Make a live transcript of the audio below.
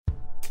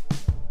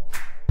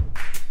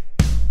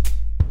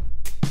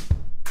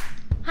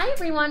Hi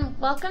everyone,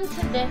 welcome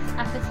to this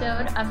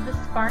episode of the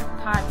Spark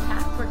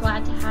Podcast. We're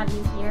glad to have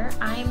you here.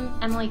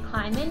 I'm Emily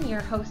Kleiman,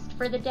 your host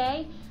for the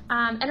day,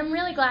 and I'm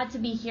really glad to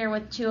be here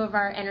with two of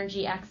our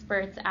energy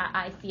experts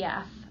at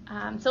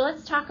ICF. So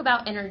let's talk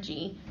about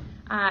energy.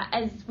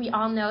 As we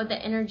all know, the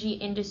energy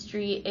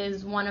industry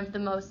is one of the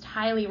most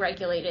highly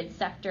regulated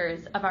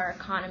sectors of our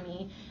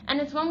economy, and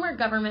it's one where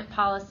government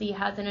policy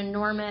has an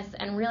enormous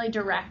and really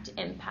direct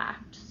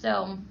impact.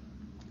 So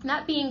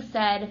that being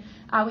said,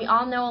 we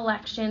all know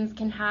elections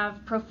can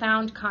have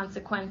profound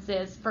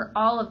consequences for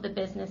all of the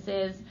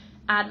businesses,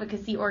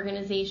 advocacy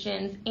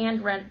organizations,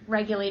 and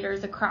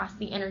regulators across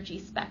the energy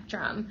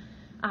spectrum.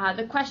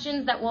 The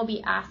questions that we'll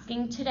be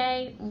asking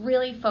today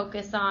really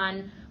focus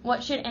on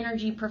what should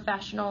energy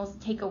professionals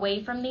take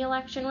away from the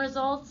election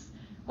results,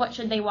 what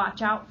should they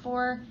watch out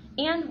for,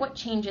 and what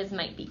changes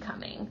might be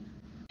coming.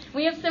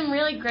 We have some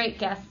really great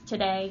guests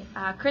today.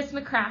 Chris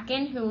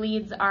McCracken, who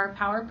leads our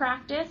power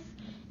practice,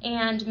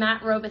 and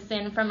Matt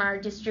Robeson from our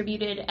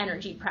distributed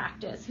energy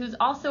practice, who's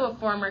also a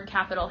former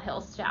Capitol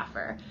Hill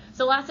staffer.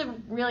 So lots of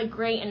really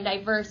great and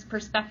diverse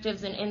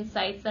perspectives and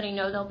insights that I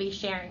know they'll be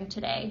sharing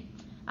today.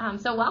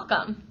 So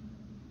welcome.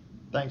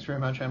 Thanks very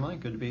much, Emily.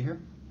 Good to be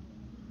here.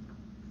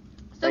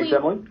 Thanks,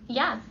 Emily.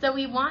 Yeah, so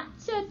we want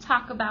to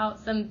talk about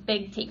some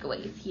big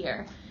takeaways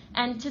here.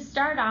 And to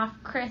start off,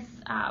 Chris,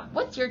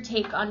 what's your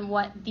take on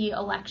what the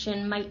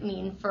election might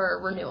mean for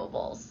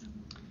renewables?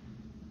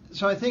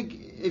 So I think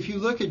if you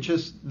look at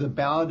just the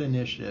ballot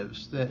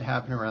initiatives that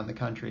happen around the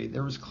country,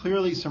 there was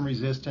clearly some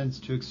resistance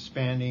to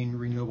expanding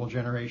renewable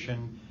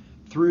generation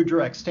through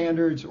direct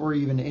standards or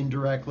even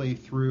indirectly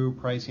through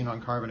pricing on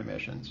carbon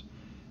emissions.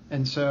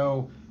 And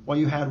so while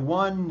you had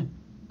one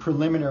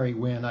preliminary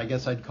win, I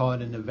guess I'd call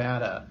it in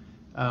Nevada,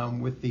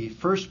 with the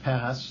first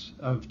pass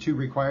of two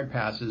required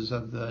passes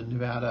of the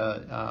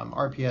Nevada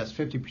RPS,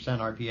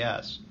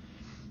 50%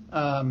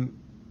 RPS,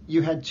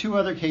 you had two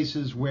other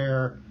cases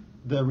where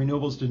the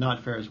renewables did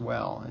not fare as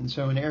well. And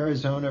so in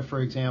Arizona,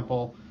 for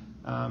example,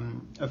 a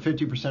 50%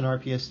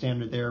 RPS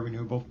standard there,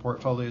 renewable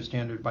portfolio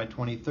standard by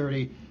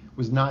 2030,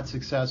 was not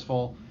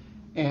successful.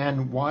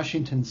 And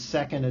Washington's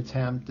second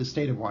attempt, the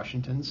state of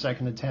Washington's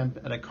second attempt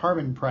at a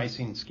carbon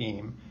pricing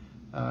scheme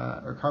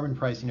or carbon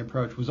pricing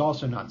approach was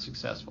also not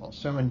successful.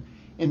 So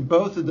in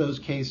both of those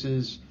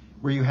cases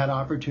where you had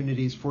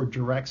opportunities for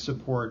direct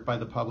support by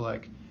the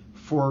public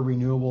for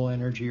renewable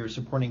energy or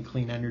supporting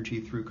clean energy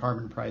through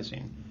carbon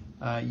pricing,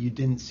 you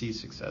didn't see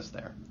success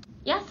there.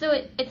 Yeah, so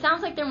it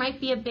sounds like there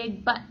might be a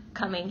big but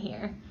coming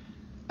here.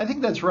 I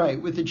think that's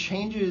right. With the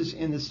changes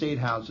in the state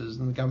houses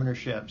and the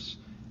governorships,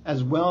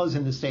 as well as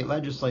in the state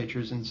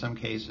legislatures in some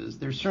cases,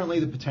 there's certainly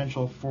the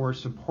potential for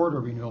support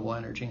of renewable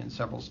energy in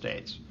several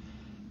states.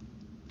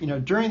 You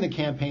know, during the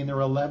campaign, there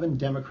were 11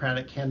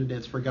 Democratic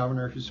candidates for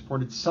governor who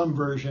supported some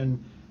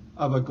version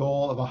of a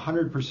goal of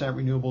 100%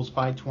 renewables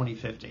by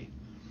 2050.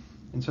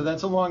 And so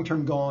that's a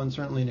long-term goal and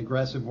certainly an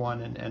aggressive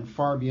one and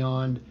far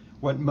beyond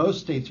what most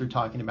states are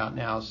talking about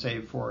now,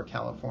 save for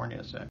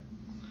California, say.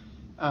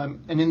 And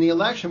in the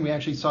election, we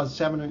actually saw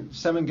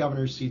seven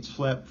governor seats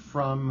flip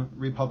from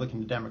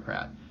Republican to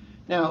Democrat.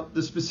 Now,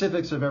 the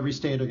specifics of every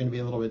state are going to be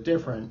a little bit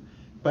different,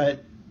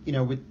 but you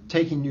know, with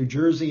taking New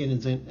Jersey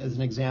as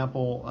an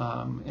example,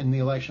 in the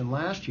election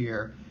last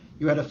year,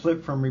 you had a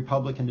flip from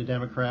Republican to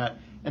Democrat,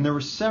 and there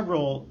were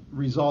several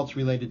results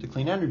related to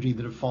clean energy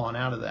that have fallen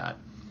out of that.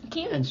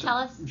 Can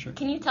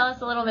you tell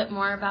us a little bit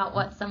more about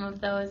what some of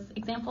those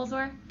examples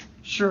were?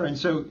 Sure. And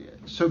so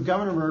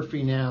Governor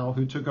Murphy now,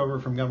 who took over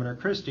from Governor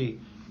Christie,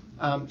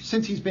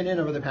 since he's been in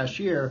over the past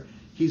year,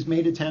 he's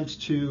made attempts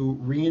to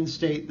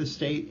reinstate the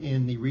state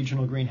in the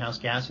Regional Greenhouse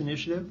Gas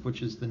Initiative,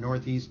 which is the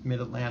Northeast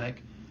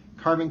Mid-Atlantic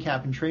Carbon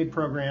Cap and Trade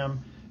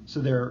Program.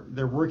 So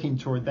they're working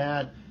toward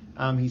that.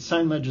 He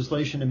signed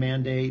legislation to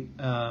mandate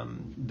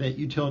that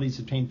utilities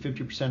obtain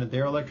 50% of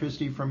their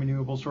electricity from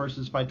renewable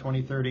sources by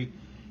 2030.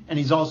 And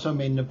he's also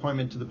made an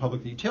appointment to the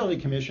Public Utility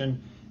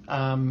Commission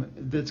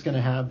that's going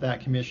to have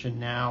that commission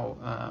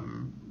now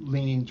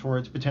leaning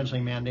towards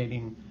potentially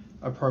mandating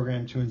a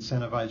program to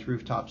incentivize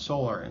rooftop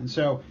solar. And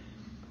so,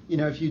 you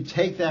know, if you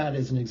take that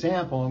as an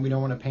example, and we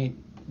don't want to paint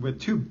with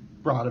too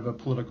broad of a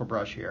political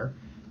brush here,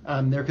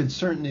 there could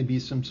certainly be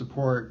some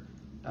support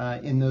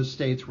in those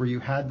states where you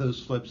had those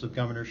flips of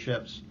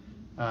governorships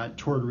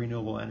toward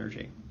renewable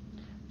energy.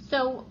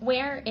 So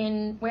where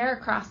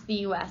across the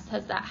U.S.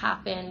 has that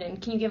happened,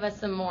 and can you give us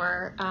some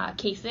more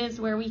cases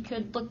where we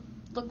could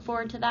look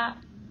forward to that?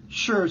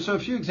 Sure. So a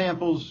few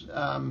examples.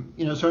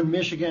 So in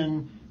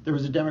Michigan, there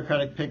was a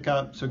Democratic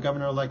pickup. So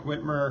Governor-elect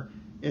Whitmer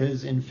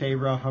is in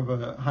favor of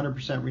a 100%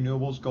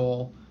 renewables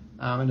goal,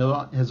 and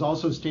has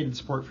also stated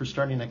support for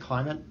starting a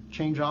climate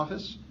change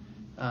office.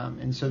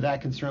 And so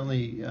that can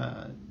certainly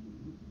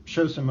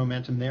show some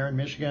momentum there in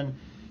Michigan.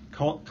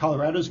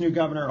 Colorado's new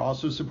governor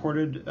also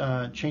supported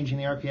changing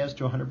the RPS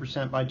to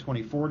 100% by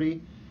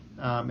 2040.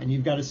 And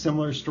you've got a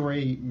similar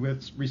story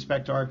with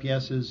respect to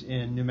RPSs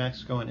in New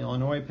Mexico and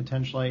Illinois,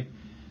 potentially.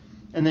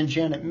 And then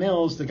Janet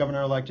Mills, the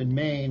governor-elect in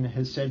Maine,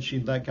 has said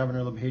she'd let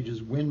Governor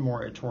LePage's wind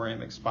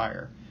moratorium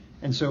expire.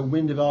 And so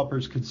wind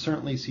developers could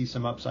certainly see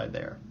some upside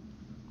there.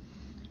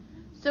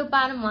 So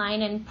bottom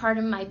line, and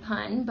pardon my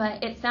pun,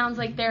 but it sounds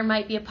like there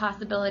might be a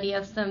possibility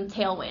of some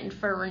tailwind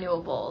for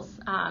renewables.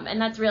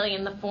 And that's really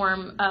in the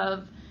form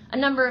of a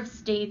number of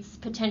states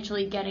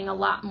potentially getting a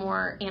lot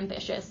more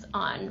ambitious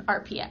on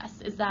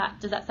RPS.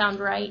 Does that sound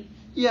right?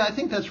 Yeah, I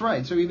think that's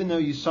right. So even though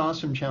you saw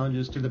some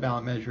challenges to the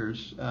ballot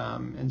measures,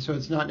 and so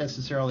it's not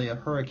necessarily a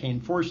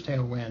hurricane-force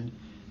tailwind,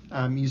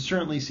 you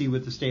certainly see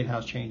with the State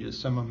House changes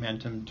some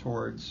momentum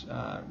towards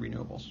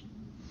renewables.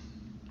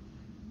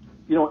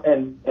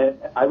 And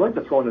I'd like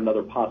to throw in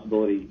another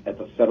possibility at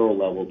the federal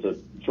level to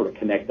sort of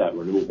connect that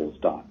renewables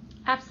dot.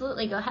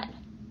 Absolutely, go ahead.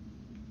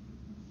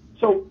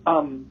 So,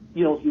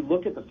 if you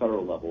look at the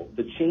federal level,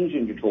 the change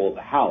in control of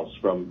the House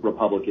from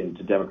Republican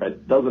to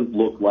Democrat doesn't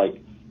look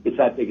like it's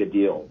that big a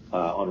deal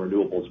on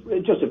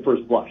renewables, just at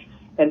first blush.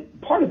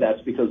 And part of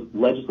that's because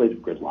legislative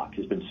gridlock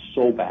has been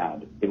so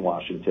bad in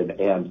Washington,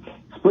 and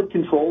split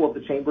control of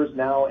the chambers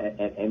now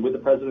and with the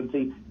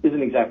presidency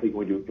isn't exactly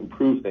going to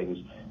improve things.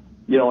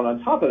 And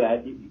on top of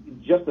that,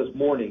 just this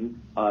morning,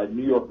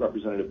 New York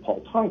Representative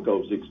Paul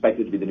Tonko, who's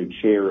expected to be the new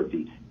chair of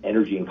the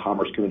Energy and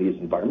Commerce Committee's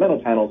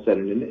environmental panel, said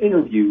in an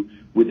interview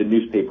with the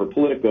newspaper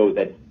Politico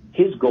that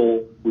his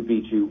goal would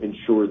be to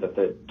ensure that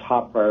the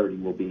top priority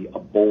will be a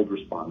bold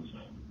response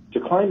to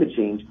climate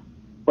change.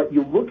 But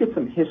you look at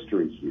some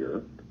history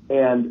here,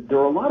 and there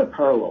are a lot of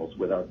parallels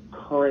with our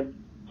current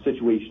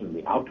situation and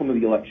the outcome of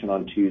the election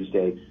on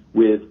Tuesday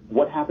with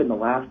what happened the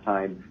last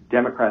time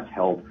Democrats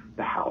held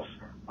the House.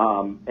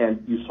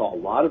 And you saw a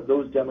lot of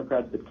those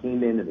Democrats that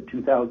came in the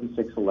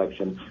 2006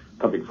 election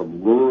coming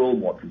from rural,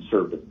 more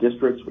conservative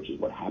districts, which is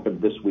what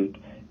happened this week.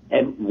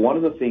 And one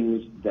of the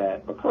things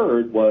that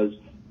occurred was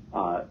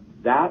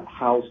that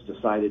House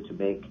decided to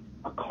make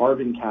a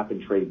carbon cap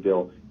and trade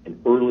bill an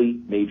early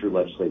major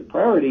legislative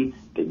priority.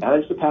 They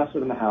managed to pass it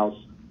in the House,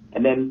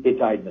 and then it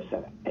died in the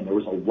Senate. And there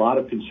was a lot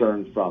of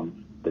concern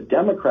from the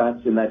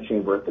Democrats in that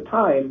chamber at the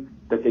time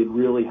that they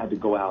really had to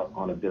go out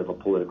on a bit of a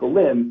political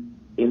limb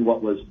in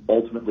what was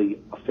ultimately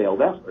a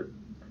failed effort.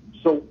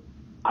 So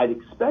I'd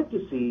expect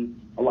to see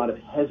a lot of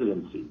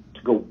hesitancy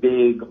to go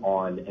big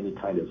on any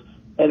kind of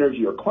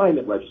energy or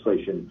climate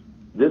legislation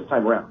this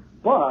time around.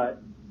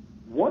 But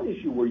one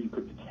issue where you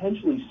could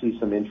potentially see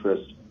some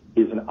interest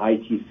is an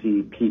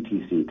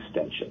ITC-PTC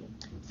extension.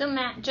 So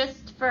Matt,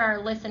 just for our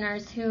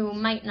listeners who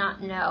might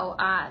not know,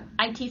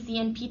 ITC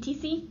and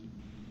PTC?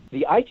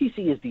 The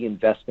ITC is the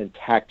investment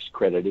tax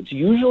credit. It's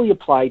usually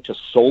applied to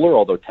solar,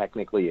 although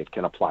technically it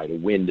can apply to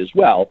wind as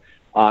well.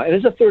 And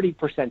it's a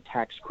 30%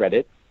 tax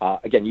credit,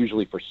 again,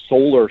 usually for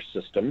solar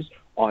systems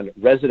on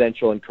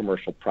residential and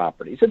commercial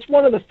properties. It's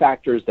one of the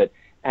factors that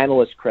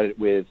analysts credit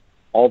with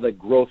all the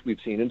growth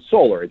we've seen in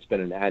solar. It's been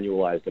an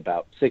annualized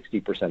about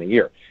 60% a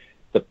year.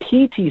 The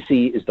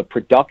PTC is the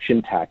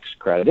production tax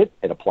credit.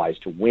 It applies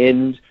to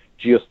wind,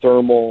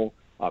 geothermal,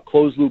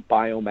 closed-loop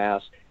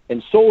biomass,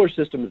 and solar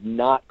systems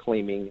not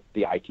claiming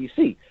the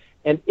ITC.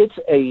 And it's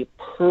a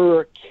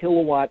per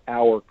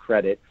kilowatt-hour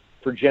credit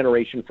for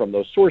generation from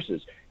those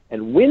sources.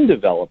 And wind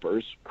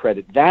developers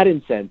credit that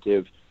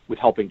incentive with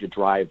helping to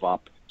drive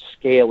up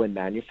scale in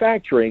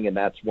manufacturing, and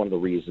that's one of the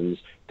reasons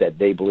that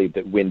they believe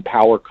that wind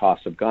power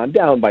costs have gone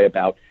down by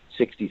about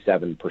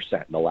 67%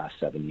 in the last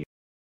 7 years.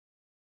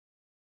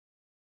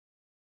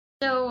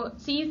 So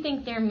you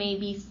think there may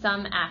be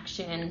some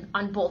action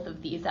on both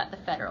of these at the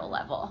federal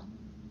level?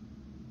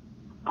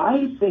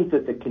 I think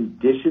that the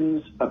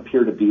conditions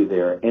appear to be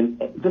there. And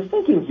the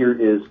thinking here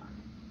is,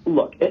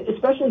 look,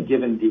 especially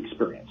given the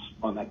experience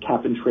on that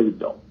cap and trade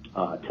bill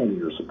 10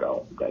 years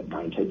ago,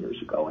 10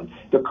 years ago, and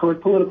the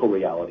current political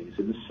realities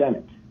in the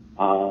Senate,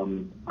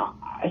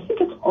 I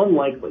think it's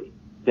unlikely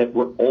that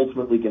we're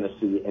ultimately going to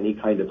see any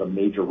kind of a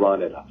major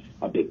run at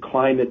a big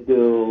climate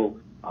bill,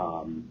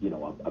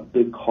 a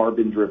big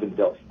carbon-driven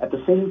bill. At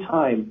the same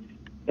time,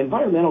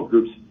 environmental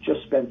groups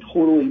just spent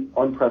totally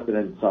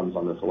unprecedented sums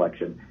on this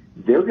election.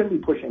 They're going to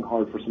be pushing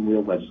hard for some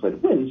real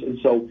legislative wins. And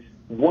so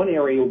one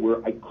area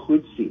where I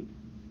could see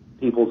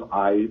people's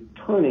eye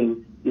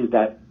turning is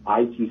that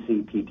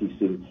ITC,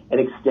 PTC, and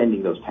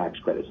extending those tax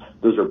credits.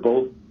 Those are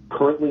both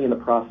currently in the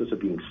process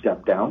of being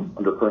stepped down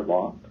under current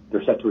law.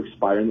 They're set to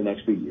expire in the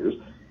next few years.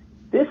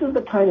 This is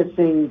the kind of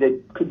thing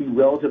that could be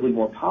relatively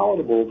more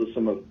palatable to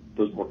some of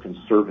those more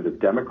conservative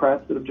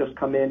Democrats that have just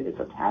come in. It's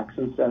a tax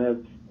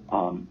incentive,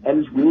 and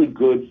it's really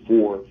good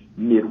for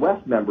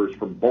Midwest members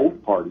from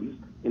both parties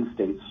in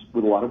states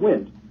with a lot of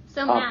wind.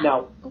 So Matt,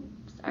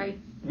 sorry.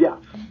 Yeah.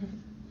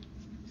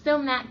 So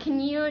Matt, can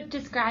you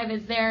describe,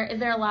 is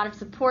there a lot of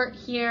support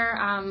here?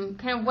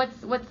 Kind of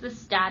what's the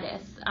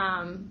status,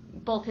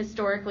 both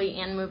historically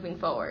and moving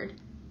forward?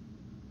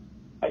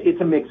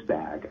 It's a mixed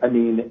bag. I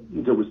mean,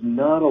 there was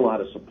not a lot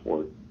of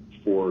support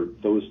for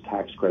those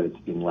tax credits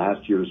in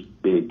last year's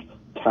big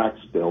tax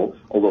bill,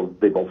 although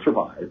they both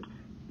survived.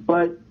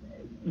 But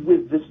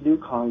with this new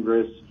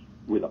Congress,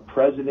 with a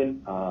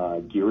president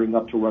gearing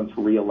up to run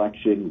for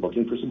re-election,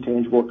 looking for some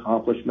tangible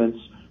accomplishments,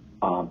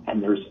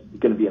 And there's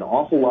going to be an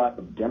awful lot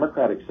of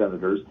Democratic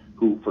senators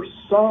who, for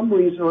some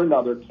reason or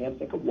another, can't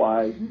think of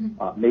why,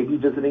 may be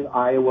visiting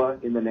Iowa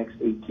in the next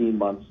 18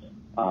 months.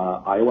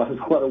 Iowa has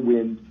a lot of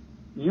wind.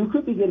 You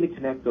could begin to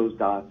connect those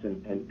dots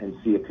and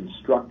see a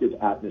constructive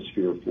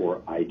atmosphere for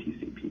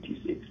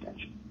ITC-PTC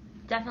extension.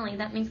 Definitely,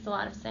 that makes a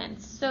lot of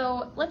sense.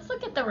 So let's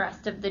look at the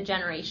rest of the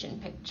generation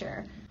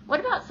picture. What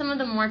about some of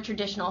the more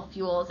traditional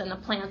fuels and the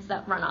plants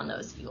that run on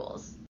those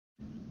fuels?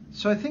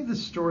 So I think the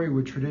story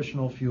with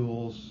traditional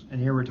fuels,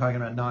 and here we're talking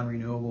about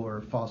non-renewable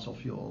or fossil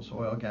fuels,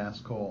 oil, gas,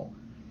 coal,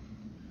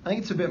 I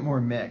think it's a bit more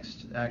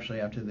mixed,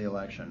 actually, after the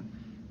election.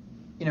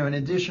 In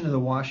addition to the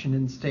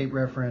Washington state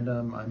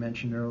referendum I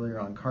mentioned earlier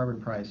on carbon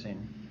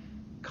pricing,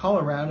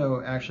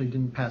 Colorado actually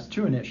didn't pass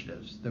two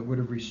initiatives that would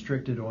have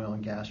restricted oil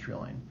and gas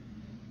drilling.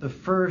 The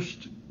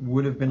first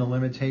would have been a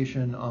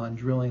limitation on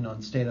drilling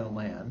on state-owned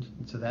land,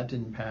 and so that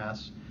didn't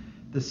pass.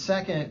 The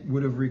second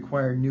would have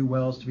required new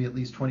wells to be at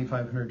least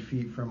 2,500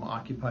 feet from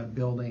occupied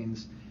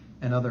buildings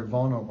and other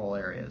vulnerable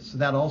areas, so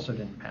that also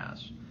didn't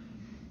pass.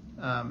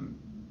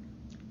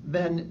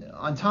 Then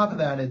on top of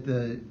that, at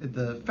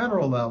the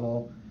federal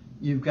level,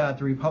 you've got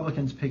the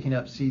Republicans picking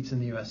up seats in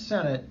the U.S.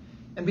 Senate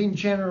and being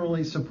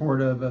generally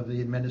supportive of the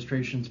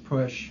administration's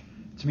push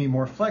to be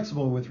more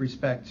flexible with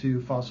respect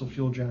to fossil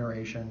fuel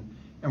generation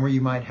and where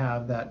you might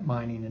have that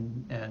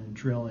mining and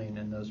drilling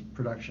and those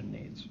production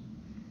needs.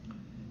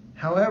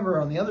 However,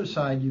 on the other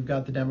side, you've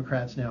got the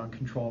Democrats now in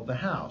control of the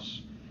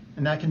House,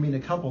 and that can mean a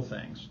couple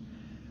things.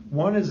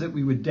 One is that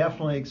we would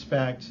definitely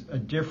expect a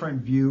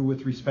different view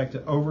with respect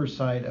to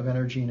oversight of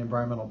energy and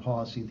environmental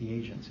policy at the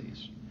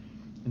agencies.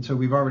 And so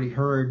we've already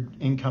heard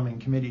incoming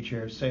committee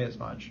chairs say as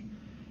much.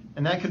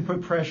 And that could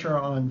put pressure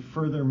on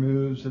further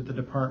moves at the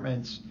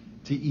departments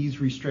to ease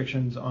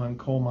restrictions on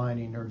coal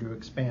mining or to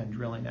expand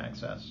drilling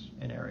access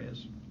in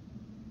areas.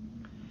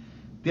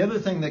 The other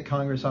thing that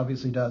Congress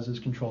obviously does is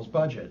controls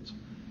budgets.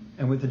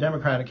 And with the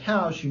Democratic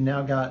House, you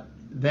now got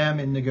them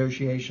in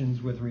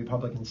negotiations with the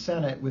Republican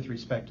Senate with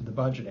respect to the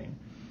budgeting.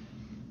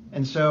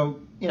 And so,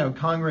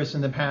 Congress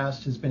in the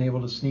past has been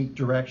able to sneak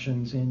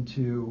directions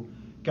into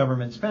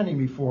government spending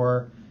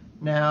before.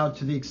 Now,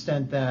 to the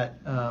extent that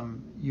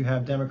you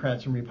have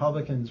Democrats and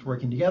Republicans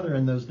working together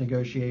in those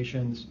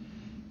negotiations,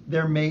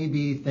 there may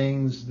be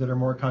things that are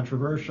more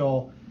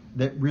controversial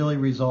that really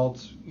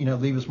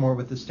leave us more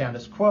with the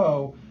status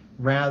quo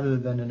rather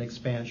than an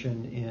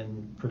expansion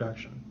in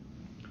production.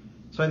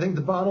 So I think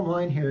the bottom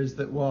line here is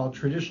that while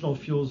traditional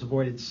fuels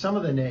avoided some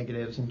of the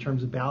negatives in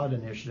terms of ballot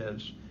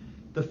initiatives,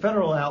 the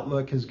federal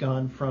outlook has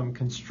gone from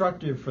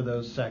constructive for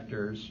those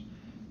sectors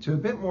to a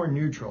bit more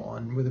neutral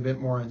and with a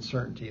bit more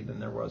uncertainty than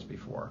there was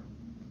before.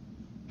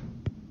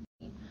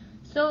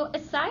 So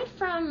aside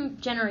from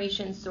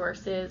generation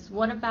sources,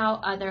 what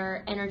about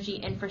other energy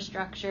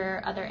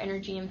infrastructure, other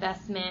energy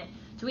investment?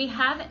 Do we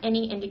have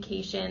any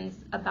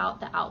indications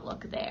about the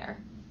outlook there?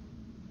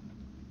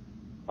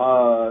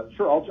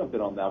 Sure, I'll jump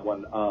in on that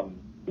one.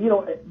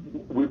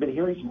 We've been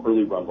hearing some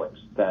early rumblings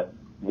that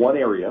one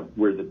area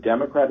where the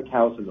Democratic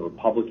House and the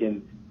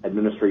Republican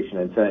administration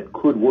and Senate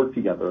could work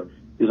together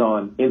is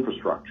on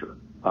infrastructure.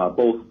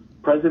 Both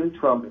President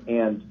Trump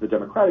and the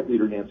Democratic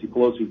leader, Nancy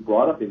Pelosi,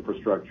 brought up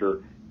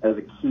infrastructure as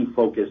a key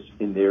focus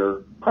in their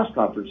press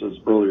conferences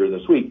earlier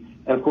this week.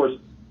 And of course,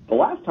 the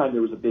last time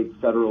there was a big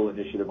federal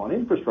initiative on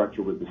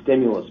infrastructure was the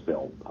stimulus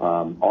bill,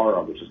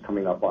 ARA, which is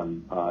coming up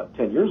on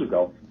 10 years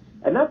ago.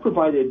 And that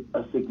provided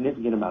a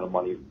significant amount of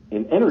money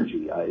in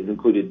energy. It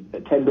included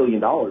 $10 billion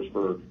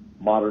for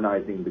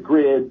modernizing the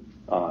grid,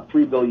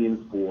 $3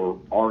 billion for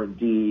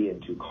R&D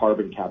into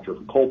carbon capture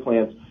for coal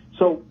plants.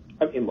 So,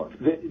 look,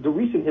 the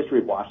recent history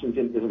of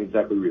Washington isn't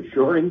exactly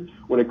reassuring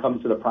when it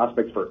comes to the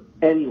prospects for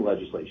any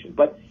legislation.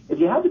 But if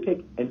you had to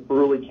pick an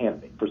early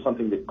candidate for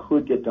something that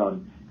could get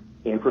done,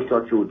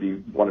 infrastructure would be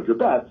one of your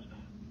bets.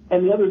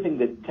 And the other thing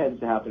that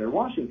tends to happen in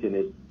Washington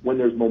is when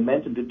there's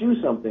momentum to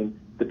do something,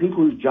 the people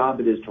whose job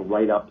it is to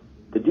write up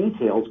the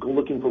details go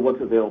looking for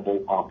what's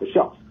available off the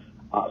shelf.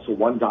 So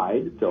one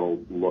guide they'll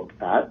look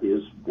at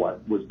is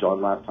what was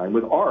done last time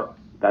with ARA.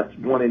 That's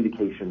one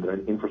indication that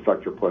an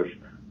infrastructure push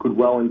could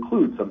well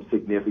include some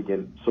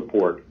significant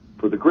support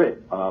for the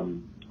grid.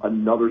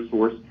 Another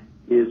source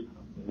is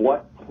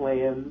what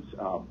plans,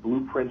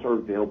 blueprints are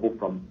available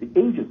from the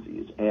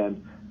agencies.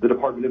 And the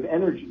Department of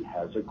Energy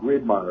has a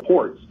grid monitor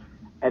reports.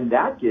 And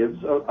that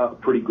gives a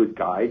pretty good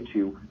guide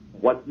to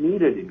what's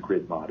needed in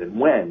grid mod and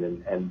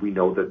when. And we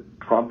know that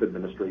Trump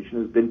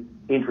administration has been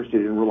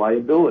interested in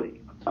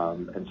reliability.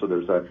 And so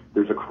there's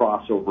a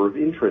crossover of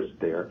interest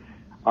there.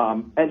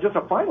 And just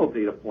a final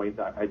data point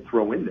that I'd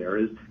throw in there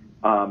is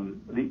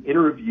the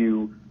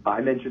interview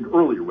I mentioned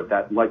earlier with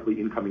that likely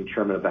incoming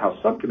chairman of the House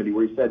subcommittee,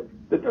 where he said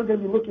that they're going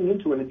to be looking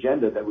into an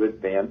agenda that would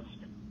advance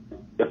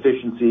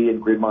efficiency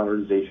and grid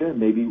modernization and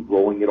maybe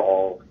rolling it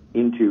all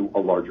into a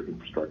larger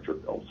infrastructure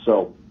bill.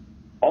 So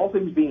all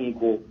things being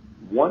equal,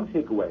 one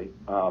takeaway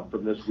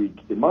from this week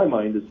in my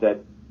mind is that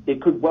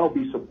it could well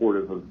be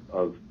supportive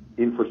of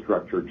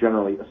infrastructure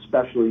generally,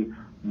 especially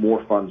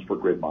more funds for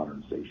grid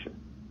modernization.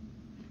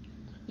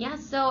 Yeah,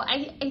 so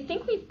I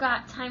think we've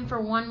got time for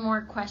one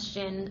more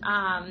question,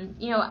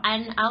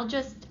 and I'll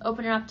just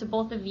open it up to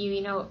both of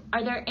you.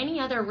 Are there any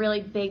other really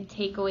big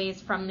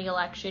takeaways from the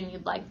election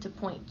you'd like to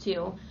point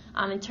to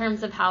in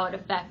terms of how it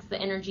affects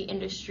the energy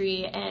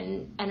industry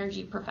and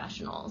energy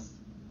professionals?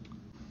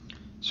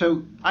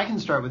 So I can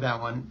start with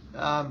that one.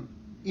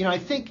 I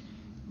think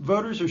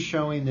voters are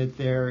showing that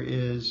there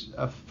is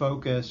a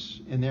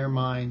focus in their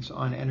minds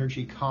on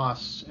energy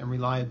costs and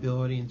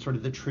reliability and sort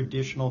of the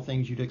traditional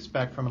things you'd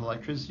expect from an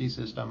electricity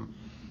system,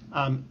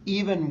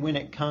 even when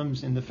it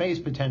comes in the face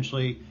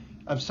potentially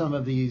of some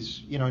of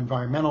these,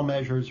 environmental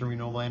measures or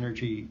renewable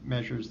energy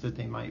measures that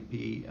they might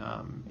be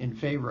in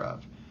favor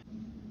of.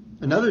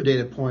 Another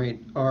data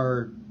point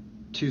are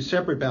two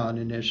separate ballot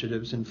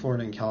initiatives in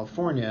Florida and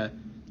California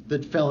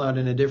that fell out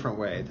in a different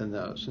way than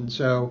those. And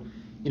so,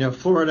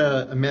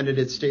 Florida amended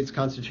its state's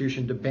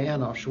constitution to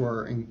ban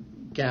offshore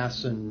and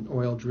gas and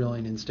oil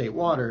drilling in state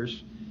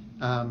waters.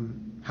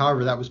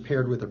 However, that was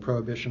paired with a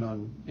prohibition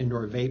on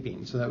indoor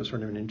vaping, so that was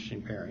sort of an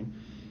interesting pairing.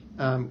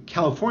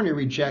 California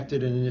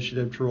rejected an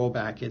initiative to roll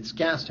back its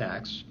gas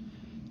tax.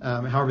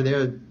 However,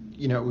 there,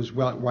 it was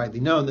widely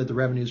known that the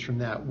revenues from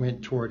that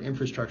went toward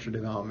infrastructure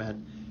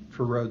development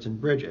for roads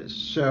and bridges.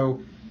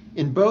 So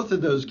in both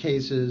of those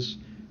cases,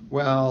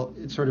 well,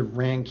 it sort of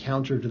ran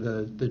counter to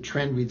the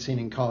trend we'd seen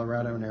in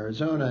Colorado and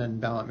Arizona and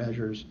ballot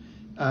measures.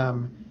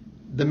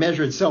 The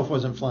measure itself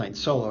wasn't flying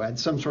solo. It had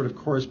some sort of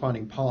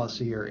corresponding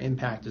policy or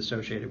impact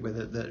associated with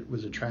it that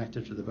was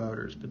attractive to the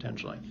voters,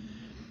 potentially.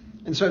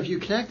 And so if you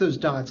connect those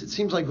dots, it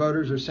seems like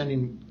voters are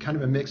sending kind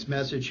of a mixed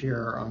message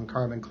here on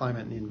carbon,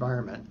 climate, and the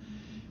environment.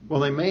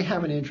 While they may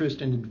have an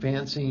interest in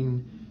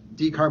advancing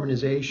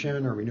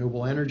decarbonization or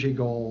renewable energy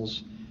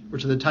goals,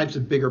 which are the types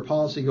of bigger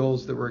policy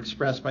goals that were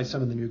expressed by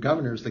some of the new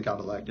governors that got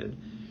elected,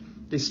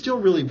 they still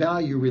really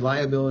value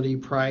reliability,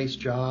 price,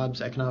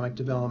 jobs, economic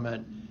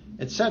development,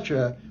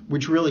 etc.,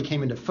 which really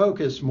came into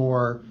focus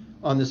more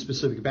on the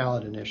specific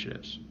ballot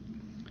initiatives.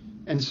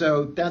 And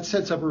so that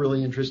sets up a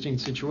really interesting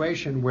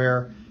situation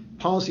where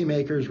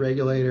policymakers,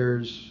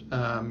 regulators,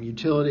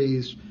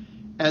 utilities,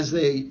 as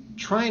they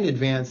try and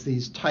advance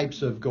these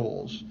types of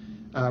goals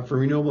for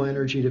renewable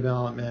energy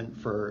development,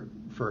 for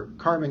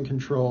carbon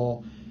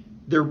control,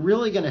 they're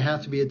really going to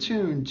have to be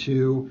attuned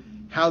to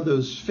how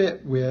those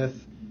fit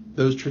with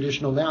those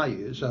traditional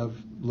values of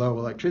low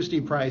electricity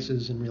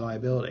prices and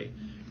reliability.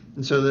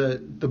 And so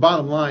the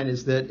bottom line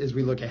is that as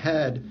we look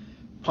ahead,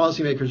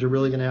 policymakers are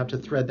really going to have to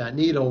thread that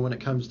needle when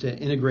it comes to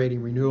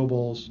integrating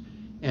renewables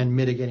and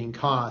mitigating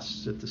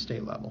costs at the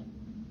state level.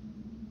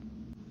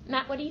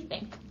 Matt, what do you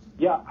think?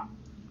 Yeah,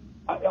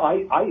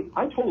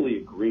 I totally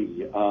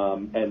agree.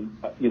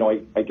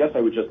 I guess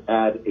I would just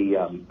add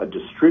a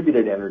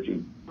distributed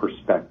energy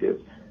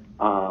perspective.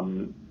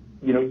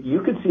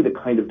 You could see the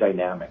kind of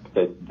dynamic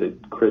that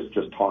Chris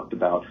just talked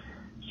about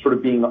sort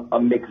of being a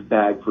mixed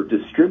bag for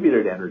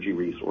distributed energy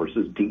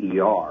resources,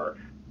 DER.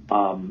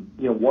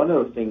 One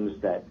of the things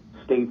that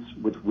states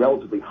with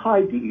relatively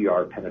high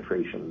DER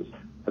penetrations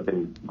have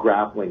been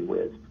grappling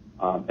with,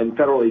 and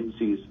federal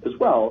agencies as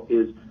well,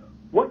 is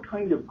what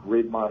kind of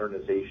grid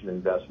modernization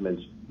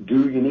investments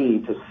do you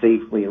need to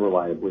safely and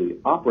reliably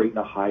operate in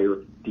a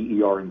higher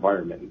DER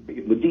environment?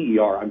 With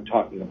DER, I'm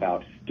talking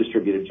about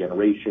distributed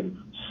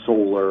generation,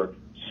 solar,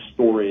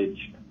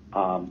 storage,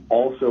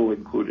 also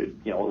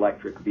included,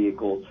 electric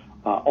vehicles,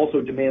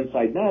 also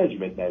demand-side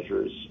management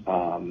measures,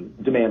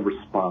 demand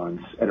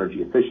response,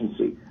 energy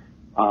efficiency.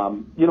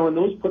 And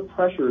those put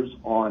pressures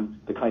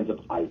on the kinds of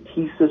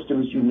IT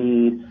systems you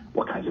need,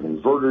 what kinds of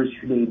inverters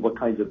you need, what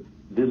kinds of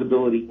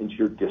visibility into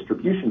your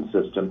distribution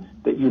system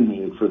that you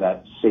need for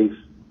that safe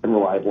and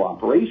reliable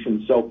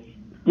operation. So,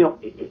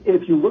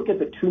 if you look at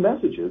the two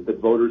messages that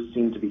voters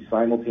seem to be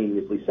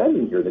simultaneously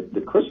sending here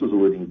that Chris was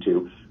alluding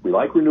to, we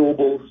like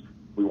renewables,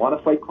 we want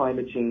to fight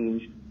climate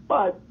change,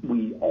 but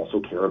we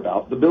also care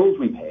about the bills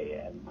we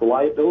pay and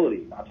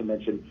reliability, not to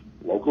mention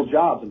local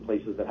jobs in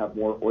places that have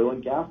more oil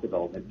and gas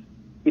development.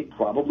 It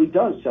probably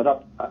does set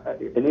up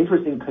an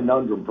interesting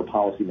conundrum for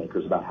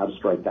policymakers about how to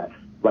strike that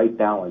right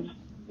balance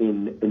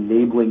in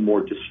enabling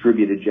more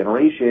distributed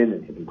generation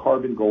and hitting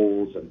carbon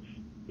goals and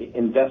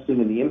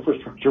investing in the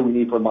infrastructure we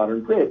need for a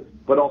modern grid,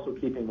 but also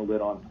keeping the lid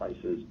on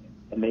prices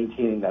and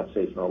maintaining that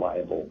safe and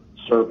reliable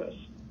service.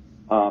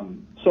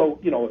 So,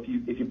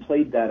 if you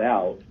played that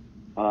out,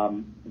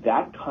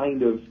 that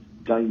kind of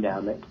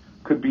dynamic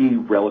could be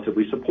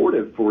relatively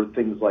supportive for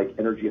things like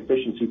energy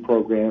efficiency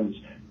programs,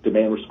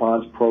 demand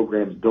response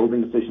programs,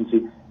 building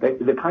efficiency,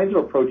 the kinds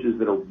of approaches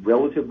that are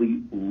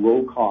relatively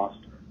low-cost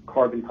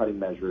carbon-cutting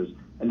measures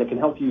and that can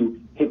help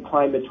you hit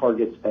climate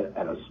targets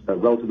at a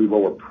relatively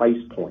lower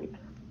price point.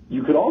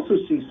 You could also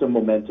see some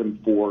momentum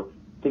for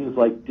things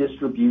like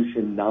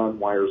distribution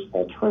non-wires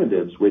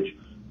alternatives, which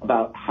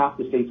about half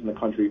the states in the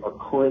country are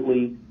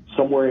currently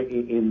somewhere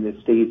in the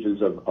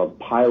stages of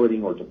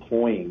piloting or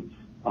deploying.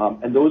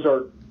 And those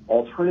are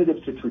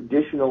alternatives to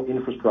traditional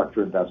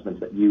infrastructure investments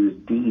that use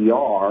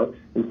DER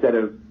instead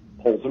of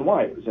poles and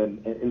wires.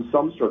 And in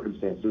some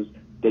circumstances,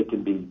 they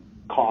can be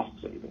cost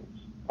savings.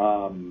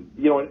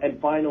 And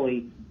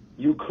finally,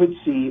 you could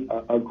see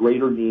a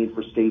greater need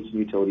for states and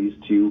utilities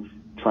to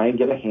try and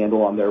get a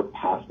handle on their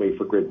pathway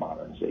for grid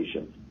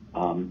modernization,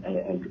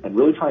 and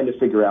really trying to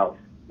figure out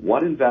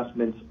what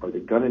investments are they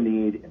going to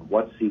need in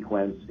what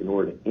sequence in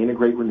order to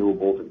integrate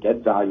renewables and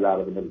get value out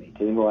of them and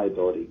maintain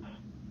reliability,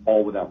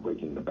 all without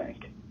breaking the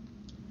bank.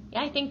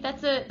 Yeah, I think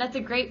that's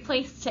a great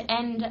place to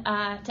end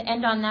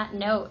on that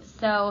note.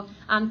 So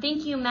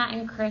thank you, Matt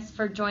and Chris,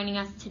 for joining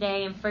us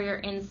today and for your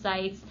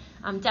insights.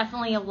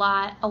 Definitely a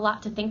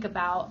lot to think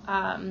about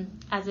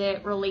as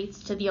it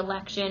relates to the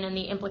election and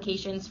the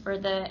implications for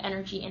the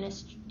energy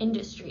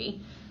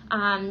industry.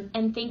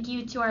 And thank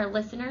you to our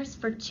listeners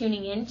for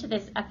tuning in to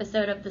this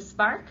episode of The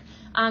Spark.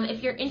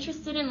 If you're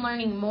interested in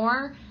learning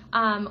more,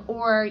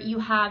 or you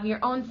have your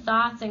own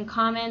thoughts and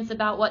comments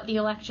about what the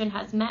election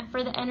has meant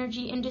for the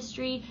energy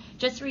industry,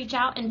 just reach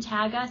out and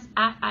tag us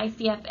at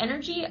ICF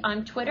Energy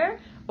on Twitter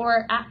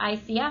or at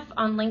ICF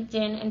on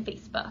LinkedIn and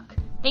Facebook.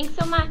 Thanks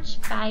so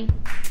much. Bye.